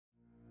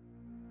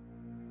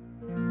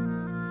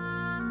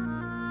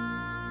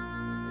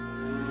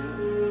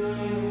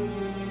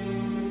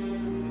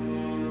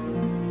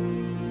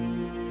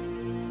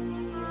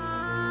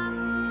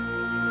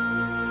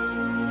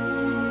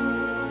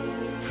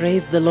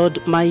Praise the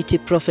Lord, mighty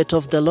prophet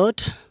of the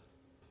Lord.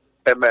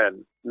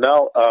 Amen.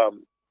 Now,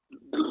 the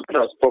Lord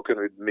has spoken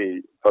with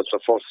me, Pastor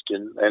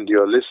Faustin, and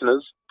your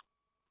listeners.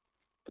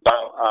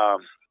 Now,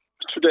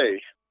 today,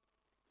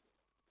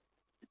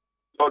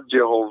 Lord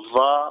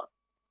Jehovah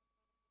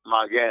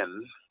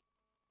Magen,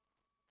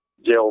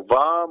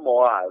 Jehovah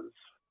Moaz,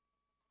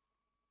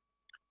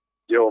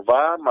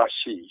 Jehovah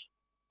Mashi,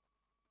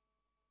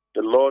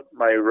 the Lord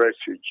my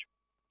refuge,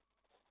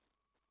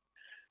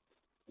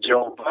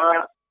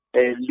 Jehovah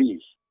Eli,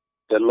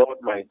 the Lord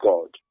my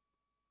God,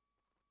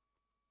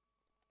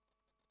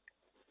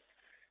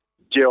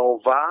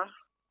 Jehovah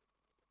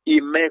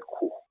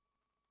Imeku,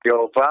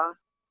 Jehovah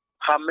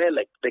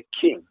Hamelech, the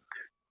King,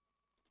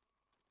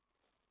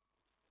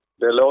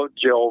 the Lord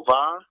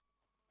Jehovah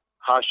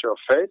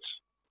Hashaphat,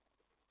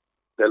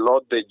 the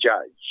Lord the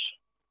Judge.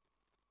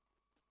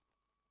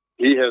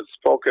 He has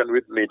spoken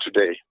with me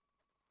today.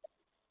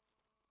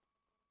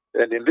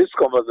 And in this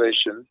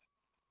conversation,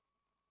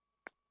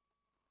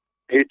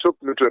 he took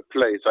me to a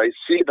place. I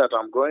see that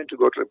I'm going to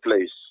go to a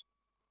place.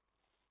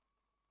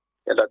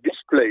 And at this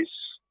place,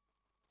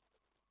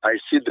 I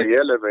see the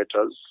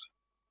elevators.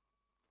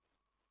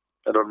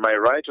 And on my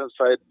right-hand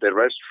side, the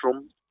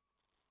restroom.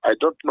 I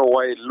don't know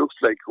why it looks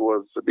like it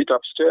was a bit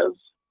upstairs.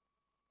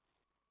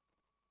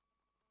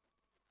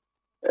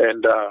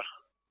 And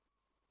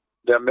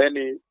there are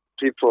many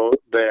people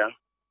there.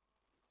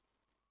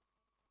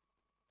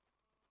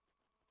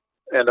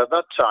 And at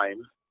that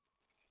time,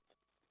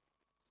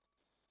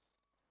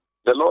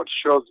 the Lord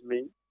shows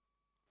me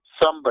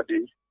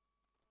somebody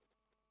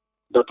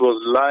that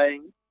was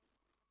lying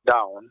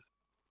down.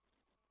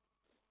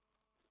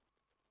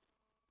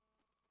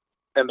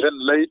 And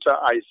then later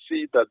I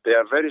see that they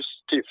are very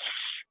stiff.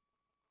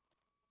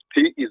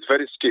 He is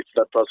very stiff,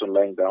 that person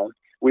lying down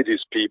with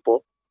his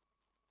people.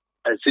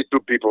 I see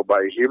two people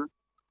by him.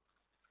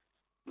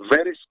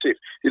 Very stiff.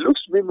 He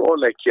looks to me more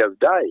like he has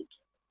died.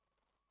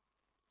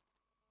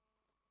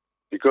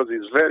 Because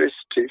he's very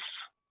stiff.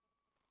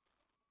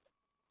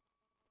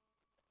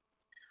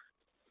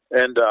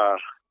 And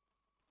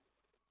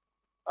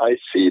I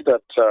see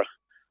that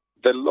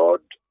the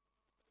Lord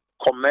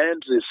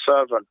commands his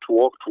servant to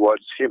walk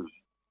towards him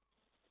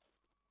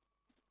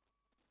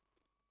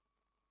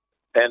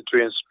and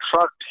to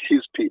instruct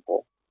his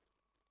people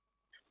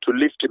to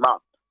lift him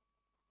up.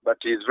 But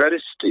he's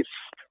very stiff.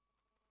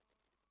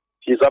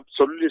 He's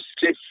absolutely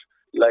stiff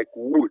like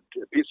wood,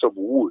 a piece of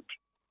wood.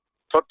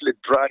 Totally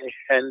dry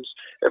hands,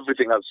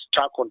 everything has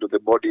stuck onto the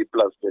body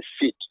plus the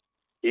feet.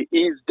 He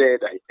is dead,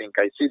 I think.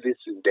 I see this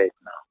is dead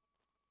now.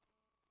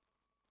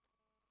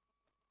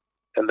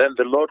 And then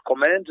the Lord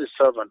commands his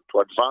servant to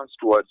advance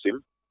towards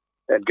him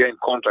and get in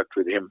contact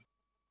with him.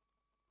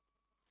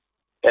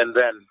 And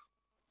then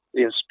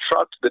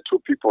instruct the two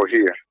people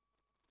here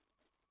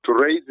to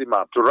raise him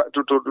up, to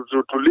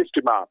lift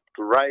him up,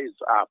 to rise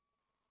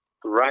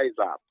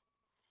up.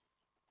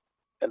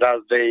 And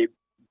as they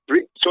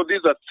bring, so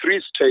these are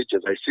three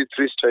stages. I see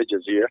three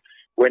stages here.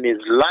 When he's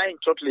lying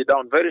totally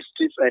down, very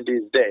stiff, and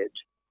he's dead.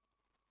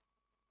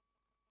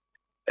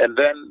 And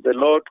then the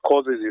Lord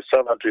causes his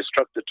servant to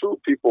instruct the two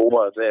people who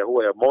are there,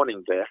 who are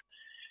mourning there,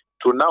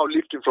 to now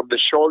lift him from the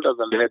shoulders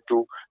and they have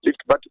to lift.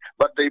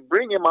 But they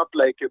bring him up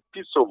like a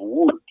piece of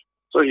wood.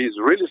 So he's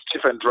really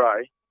stiff and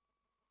dry.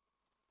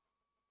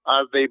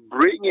 As they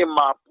bring him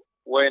up,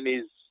 when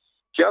he's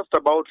just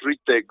about to reach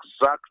the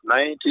exact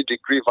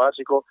 90-degree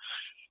vertical,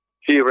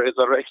 he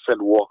resurrects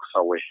and walks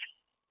away.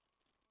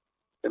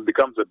 And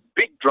becomes a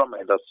big drama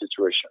in that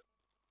situation.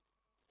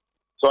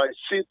 So I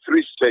see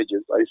three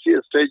stages. I see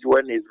a stage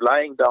when he's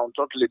lying down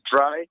totally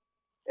dry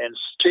and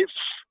stiff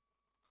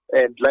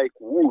and like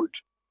wood.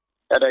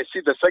 And I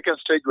see the second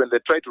stage when they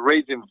try to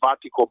raise him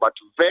vertical, but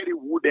very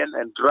wooden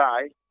and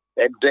dry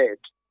and dead.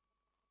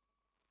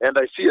 And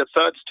I see a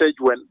third stage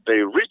when they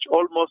reach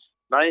almost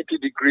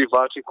 90-degree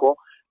vertical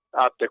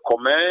at the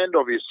command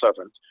of his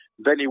servant.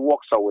 Then he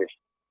walks away.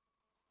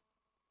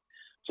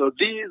 So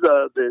these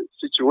are the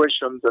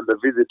situations and the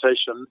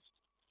visitations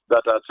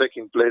that are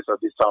taking place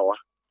at this hour.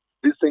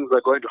 These things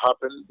are going to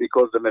happen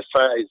because the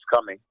Messiah is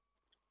coming.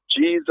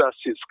 Jesus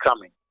is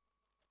coming.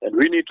 And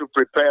we need to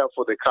prepare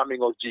for the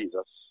coming of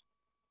Jesus.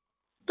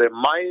 The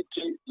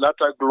mighty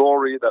latter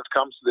glory that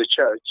comes to the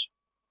church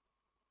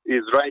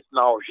is right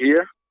now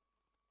here.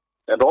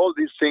 And all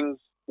these things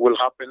will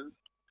happen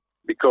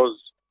because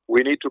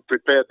we need to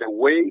prepare the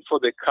way for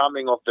the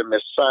coming of the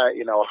Messiah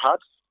in our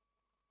hearts.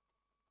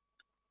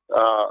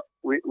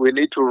 We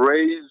need to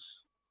raise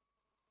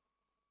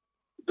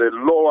the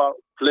lower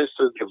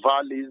places, the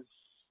valleys,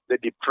 the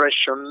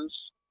depressions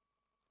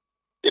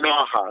in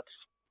our hearts,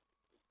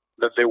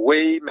 that the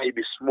way may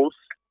be smooth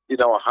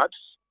in our hearts,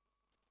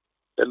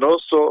 and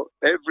also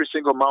every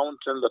single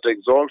mountain that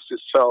exalts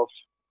itself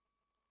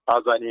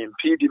as an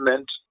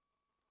impediment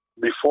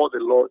before the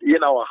Lord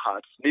in our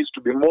hearts needs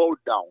to be mowed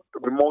down,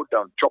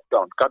 chopped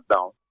down, cut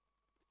down.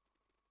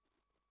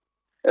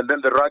 And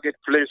then the rugged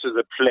places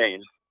are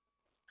plain,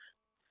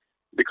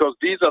 because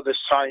these are the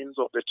signs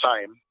of the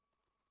time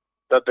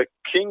that the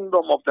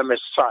kingdom of the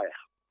Messiah,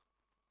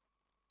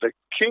 the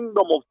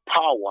kingdom of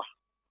power,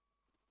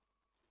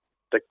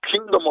 the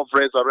kingdom of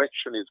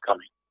resurrection is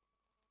coming.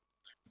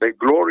 The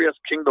glorious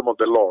kingdom of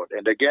the Lord.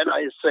 And again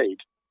I said,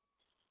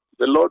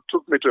 the Lord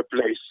took me to a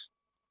place,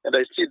 and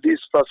I see this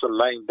person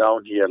lying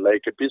down here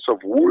like a piece of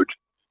wood.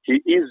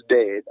 He is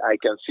dead. I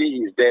can see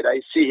he's dead.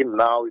 I see him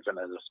now even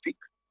as I speak.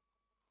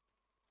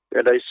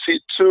 And I see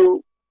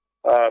two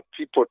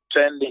people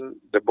tending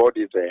the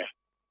body there.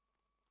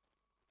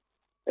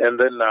 And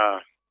then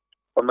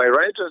on my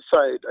right hand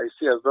side, I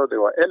see as though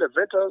there were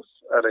elevators,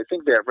 and I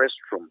think they are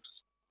restrooms.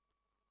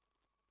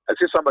 I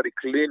see somebody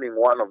cleaning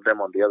one of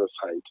them on the other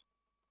side.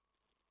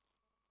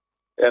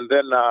 And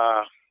then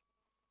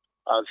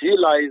as he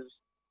lies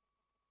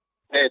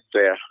dead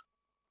there,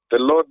 the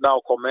Lord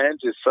now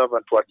commands his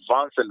servant to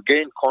advance and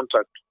gain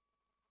contact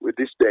with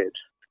this dead.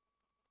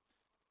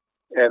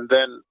 And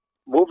then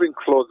moving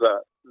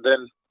closer,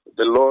 then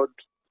the Lord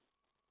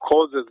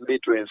causes me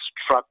to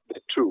instruct the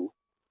two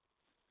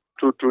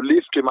to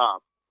lift him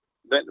up.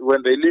 Then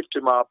when they lift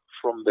him up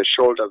from the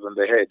shoulders and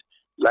the head,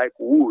 like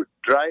wood,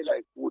 dry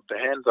like wood, the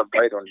hands are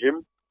dried on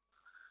him,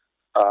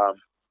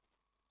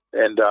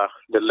 and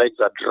the legs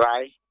are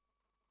dry.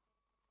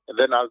 And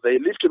then as they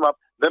lift him up,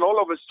 then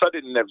all of a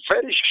sudden, in a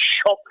very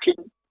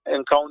shocking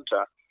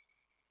encounter,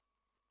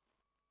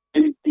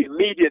 he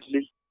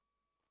immediately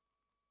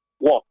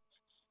walks.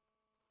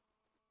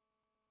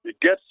 He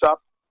gets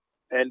up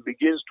and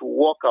begins to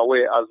walk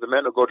away as the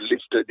man of God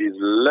lifted his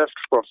left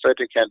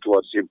prophetic hand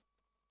towards him.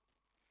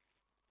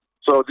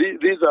 So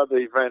these are the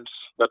events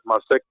that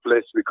must take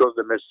place because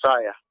the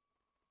Messiah,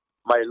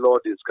 my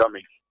Lord, is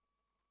coming.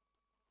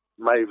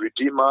 My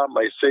Redeemer,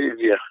 my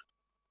Savior,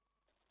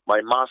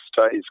 my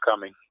Master is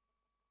coming.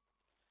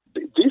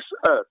 This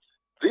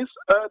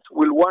earth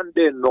will one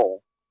day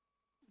know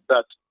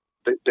that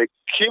the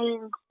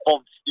King of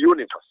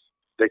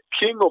the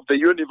King of the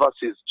universe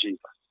is Jesus.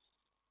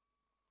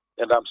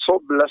 And I'm so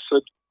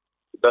blessed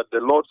that the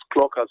Lord's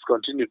clock has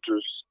continued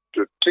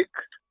to tick,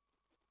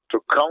 to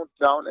count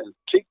down and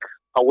tick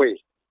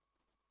away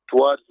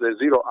towards the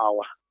 0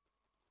 hour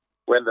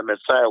when the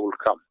Messiah will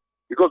come.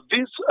 Because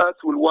this earth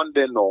will one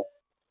day know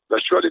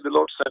that surely the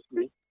Lord sent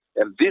me,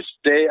 and this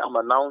day I'm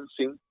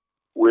announcing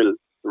will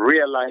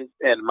realize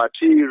and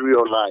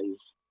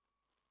materialize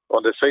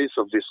on the face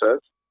of this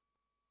earth.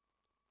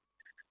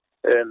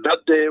 And that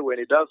day, when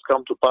it does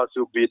come to pass, it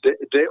will be the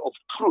day of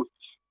truth,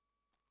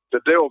 the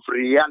day of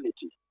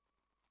reality.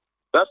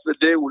 That's the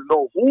day we'll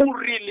know who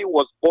really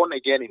was born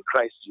again in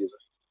Christ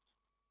Jesus.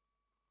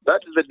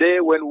 That is the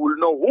day when we'll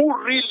know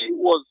who really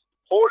was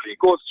Holy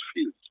Ghost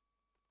filled.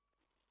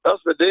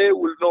 That's the day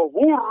we'll know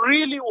who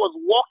really was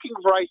walking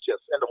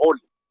righteous and holy.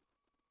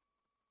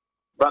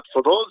 But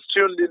for those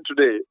tuned in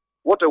today,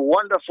 what a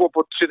wonderful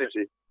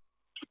opportunity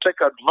to take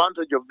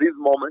advantage of these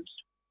moments,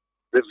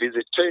 the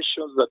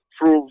visitations that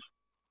prove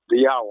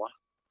the hour,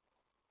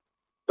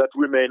 that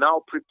we may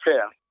now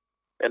prepare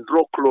and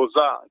draw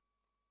closer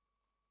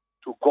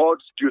to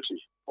God's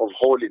duty of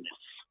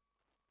holiness.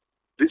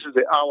 This is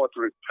the hour to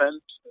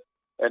repent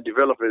and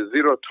develop a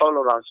zero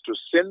tolerance to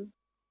sin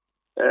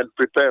and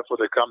prepare for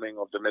the coming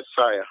of the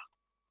Messiah,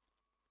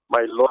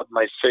 my Lord,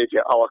 my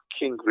Savior, our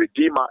King,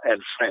 Redeemer,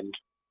 and friend,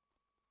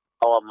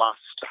 our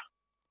Master.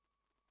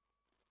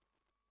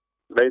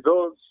 May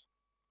those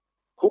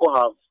who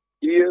have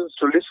ears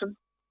to listen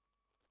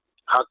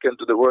hearken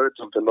to the words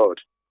of the Lord.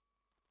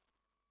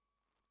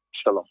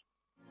 Shalom.